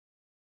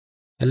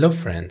Hello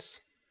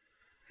friends,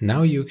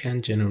 now you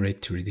can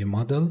generate 3D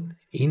model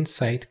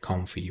inside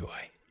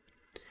ComfyUI.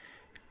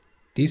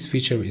 This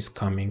feature is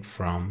coming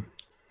from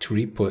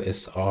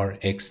SR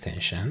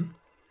extension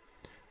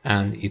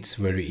and it's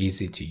very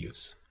easy to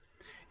use.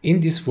 In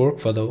this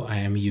workflow, I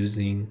am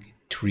using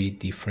 3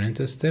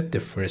 different steps.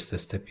 The first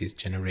step is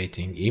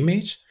generating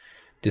image.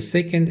 The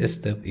second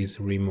step is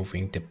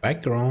removing the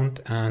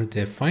background, and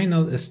the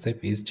final step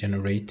is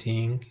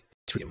generating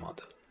 3D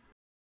model.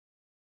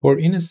 For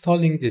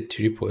installing the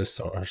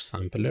SR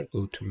sampler,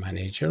 go to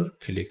Manager,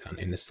 click on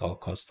Install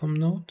Custom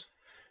Node.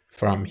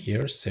 From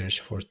here, search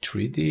for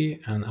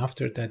 3D, and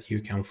after that,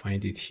 you can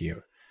find it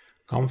here.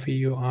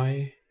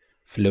 ComfyUI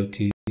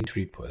Floaty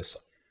SR.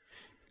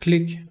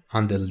 Click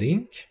on the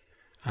link,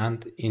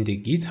 and in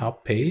the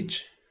GitHub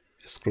page,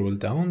 scroll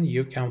down,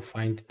 you can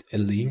find a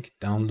link,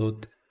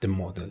 download the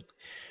model.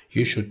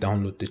 You should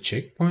download the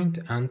checkpoint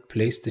and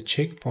place the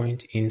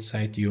checkpoint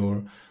inside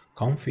your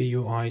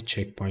ComfyUI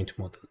checkpoint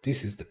model.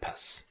 This is the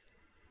path.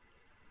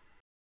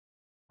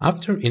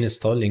 After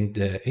installing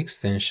the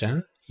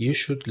extension, you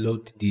should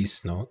load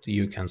this node.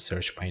 You can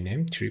search by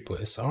name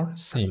SR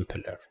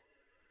sampler.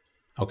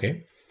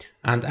 Okay.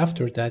 And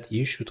after that,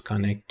 you should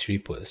connect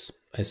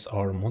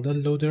SR model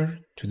loader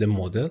to the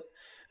model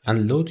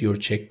and load your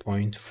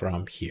checkpoint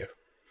from here.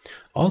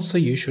 Also,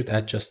 you should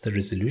adjust the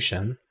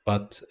resolution,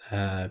 but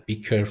be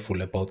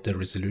careful about the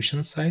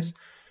resolution size.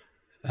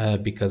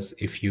 Because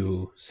if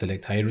you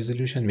select high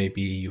resolution,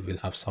 maybe you will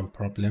have some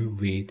problem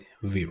with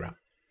VRAM.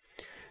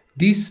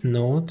 This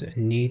node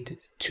need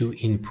 2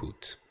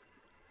 input.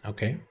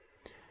 Okay,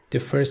 the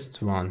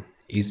first one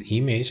is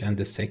image and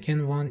the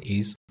second one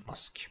is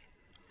mask.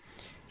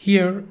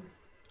 Here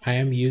I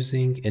am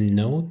using a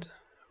node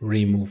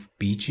remove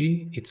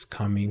BG. It's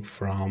coming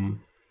from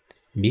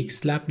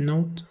Mixlab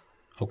node.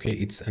 Okay,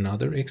 it's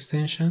another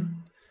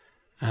extension,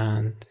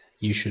 and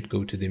you should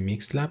go to the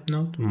Mixlab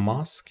node,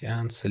 mask,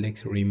 and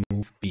select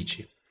remove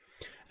BG.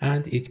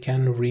 And it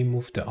can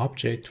remove the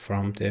object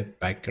from the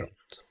background.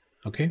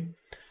 Okay,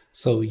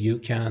 so you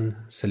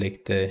can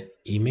select the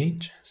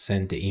image,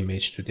 send the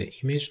image to the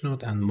image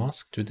node, and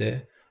mask to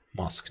the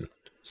mask node.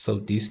 So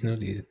this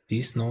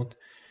node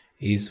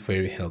is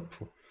very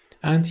helpful.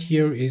 And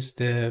here is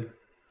the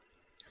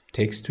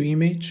text to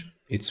image.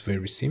 It's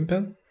very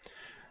simple.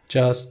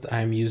 Just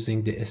I'm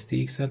using the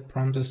STXL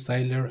prompt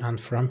styler, and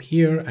from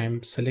here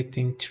I'm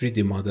selecting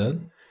 3D model,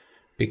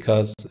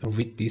 because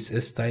with this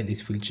style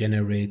it will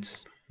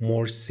generate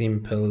more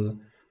simple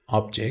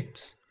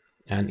objects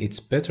and it's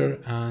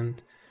better.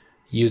 And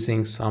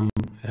using some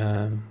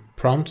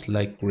prompts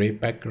like gray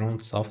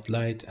background, soft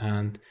light,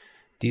 and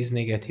these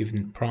negative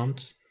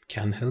prompts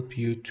can help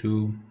you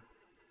to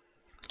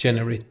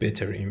generate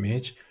better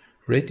image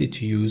ready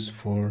to use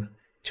for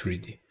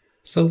 3D.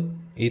 So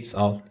it's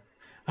all.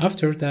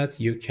 After that,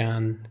 you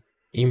can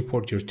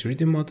import your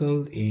 3D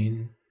model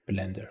in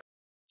Blender.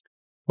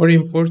 For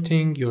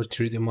importing your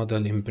 3D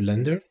model in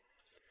Blender,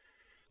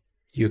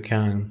 you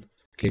can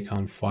click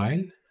on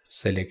File,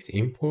 select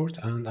Import,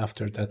 and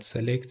after that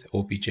select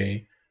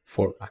OBJ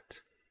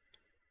format.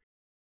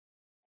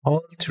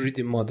 All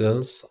 3D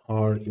models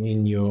are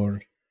in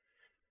your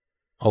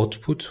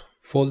output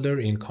folder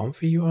in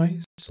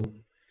ComfyUI, so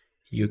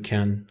you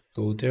can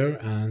go there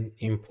and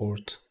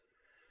import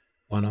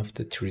one of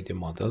the 3D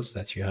models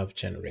that you have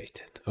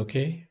generated.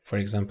 Okay, for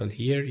example,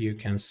 here you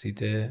can see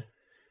the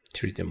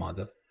 3D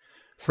model.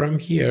 From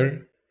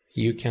here,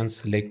 you can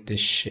select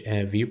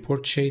the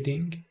viewport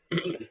shading.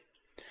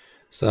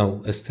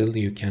 So still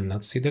you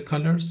cannot see the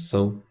colors.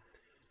 So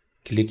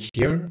click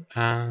here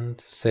and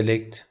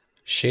select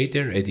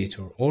shader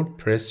editor, or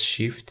press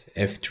Shift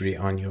F3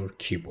 on your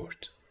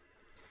keyboard.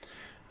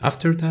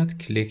 After that,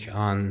 click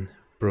on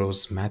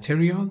browse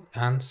material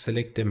and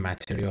select the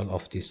material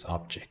of this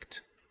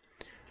object.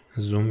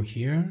 Zoom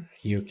here,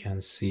 you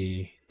can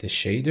see the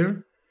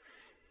shader.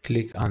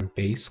 Click on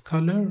base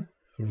color,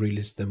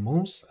 release the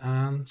mouse,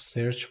 and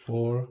search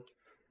for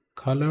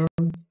color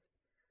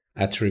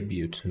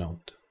attribute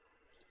node.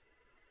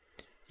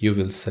 You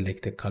will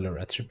select the color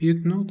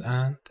attribute node,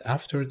 and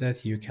after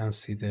that you can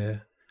see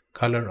the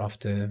color of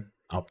the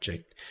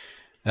object.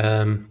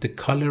 The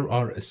color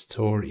are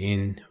stored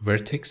in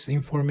vertex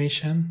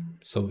information.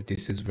 So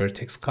this is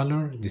vertex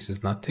color, this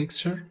is not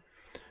texture.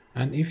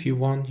 And if you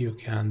want, you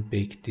can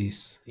bake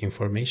this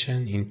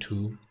information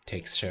into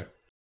texture.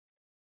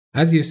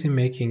 As you see,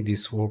 making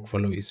this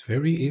workflow is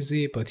very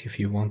easy, but if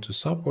you want to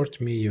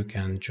support me, you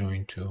can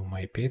join to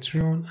my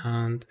Patreon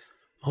and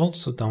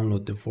also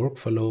download the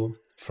workflow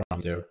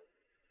from there.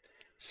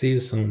 See you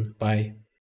soon. Bye.